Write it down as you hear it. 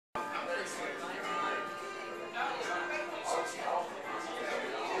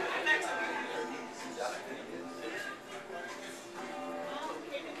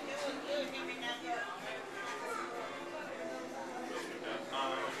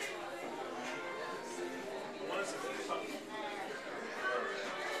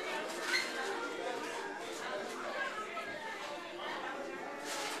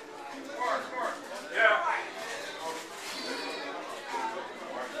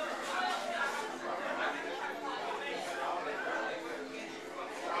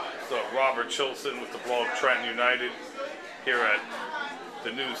Robert Chilson with the blog Trenton United here at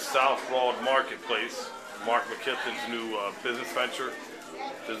the new South Broad Marketplace, Marc McKithen's new business venture.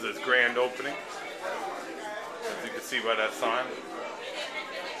 This is his grand opening, as you can see by that sign.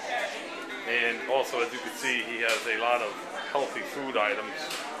 And also, as you can see, he has a lot of healthy food items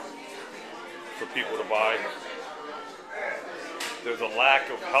for people to buy. There's a lack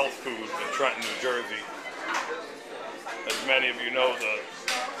of health food in Trenton, New Jersey. As many of you know, the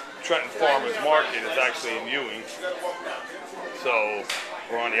Trenton Farmers Market is actually in Ewing. So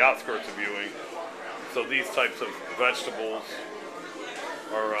we're on the outskirts of Ewing. So these types of vegetables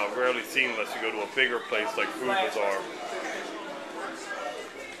are rarely seen unless you go to a bigger place like Food Bazaar.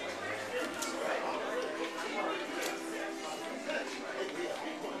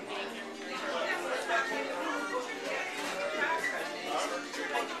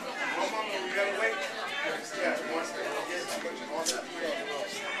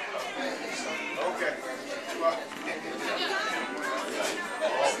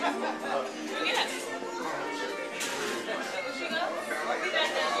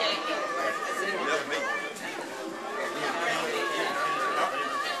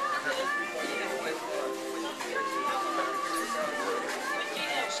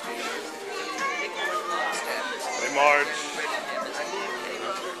 Hey, Marge.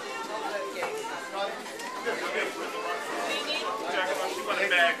 She want a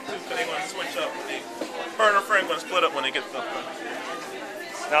bag too, because they want to switch up. Her and her friend going to split up when they get stuff done.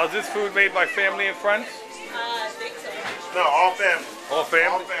 Now, is this food made by family and friends? I think so. No, all family. All family?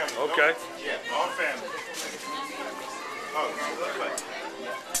 All family. Okay. Yeah, all family.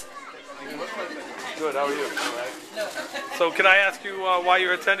 Good, how are you? So can I ask you why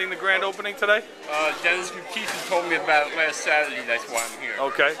you're attending the grand opening today? Dennis McKithen told me about it last Saturday, that's why I'm here.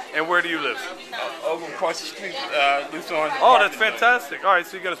 Okay, and where do you live? Over across the street, Lutheran. Oh, that's fantastic. All right,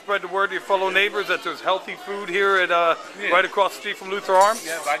 so you're going to spread the word to your fellow neighbors that there's healthy food here at right across the street from Luther Arms?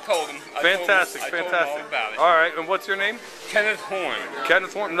 Yeah, I told him. Fantastic, I told him all about it. All right, and what's your name? Kenneth Horn.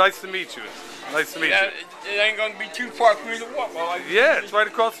 Kenneth Horn, nice to meet you. Nice to meet you. It ain't going to be too far for me to walk. Yeah, it's right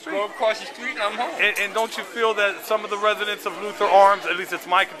across the street. Go across the street and I'm home. And don't you feel that some of the residents of Luther Arms, at least it's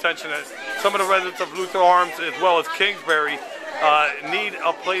my contention, that some of the residents of Luther Arms as well as Kingsbury need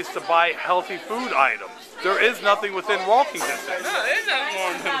a place to buy healthy food items? There is nothing within walking distance. No, there's nothing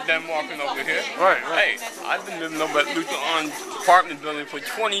wrong with them walking over here. Right. Hey, I've been living over at Luther Arms apartment building for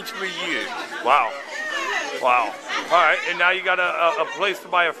 23 years. Wow. Wow. All right, and now you got a place to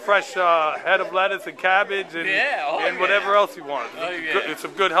buy a fresh head of lettuce and cabbage and whatever else you want. It's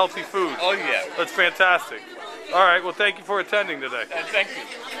some good healthy food. Oh, yeah. That's fantastic. All right, well, thank you for attending today. Thank you.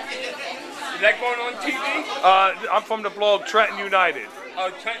 Is that going on TV? I'm from the blog Trenton United. Oh,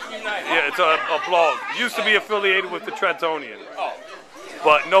 Trenton United. Yeah, it's a blog. Used to be affiliated with the Trentonian. Oh.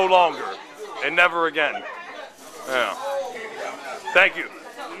 But no longer, and never again. Yeah. Thank you.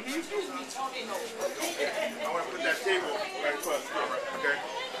 I want to put that table right across the door, okay?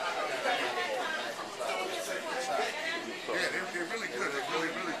 Yeah, they're really good. They're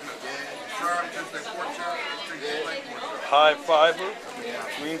really, really good. Sharp, just like pork chop. High fiber,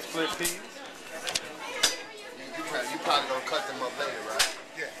 green split peas. You probably gonna cut them up later, right?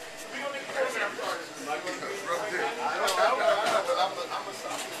 Yeah.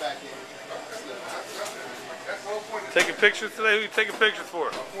 Taking pictures today? Who you taking pictures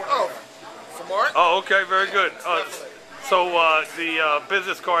for? Oh, for Mark? Oh, okay, very good. So the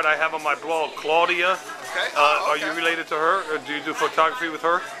business card I have on my blog, Claudia. Okay. Are you related to her, or do you do photography with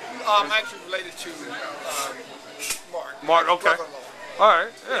her? I'm actually related to Mark. Mark, okay. All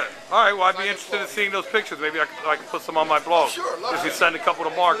right, yeah. All right, well, I'd be interested in seeing those pictures. Maybe I can put some on my blog. Sure, love If you that. send a couple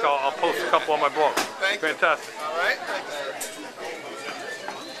to Mark, I'll post a couple on my blog. Thank you. Fantastic. All right, thanks.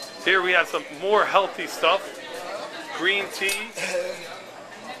 Here we have some more healthy stuff. Green tea.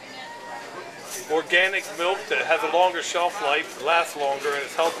 Organic milk that has a longer shelf life, lasts longer, and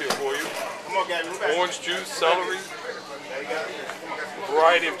is healthier for you. Come on, guys, move back. Orange juice, celery, a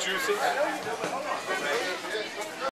variety of juices.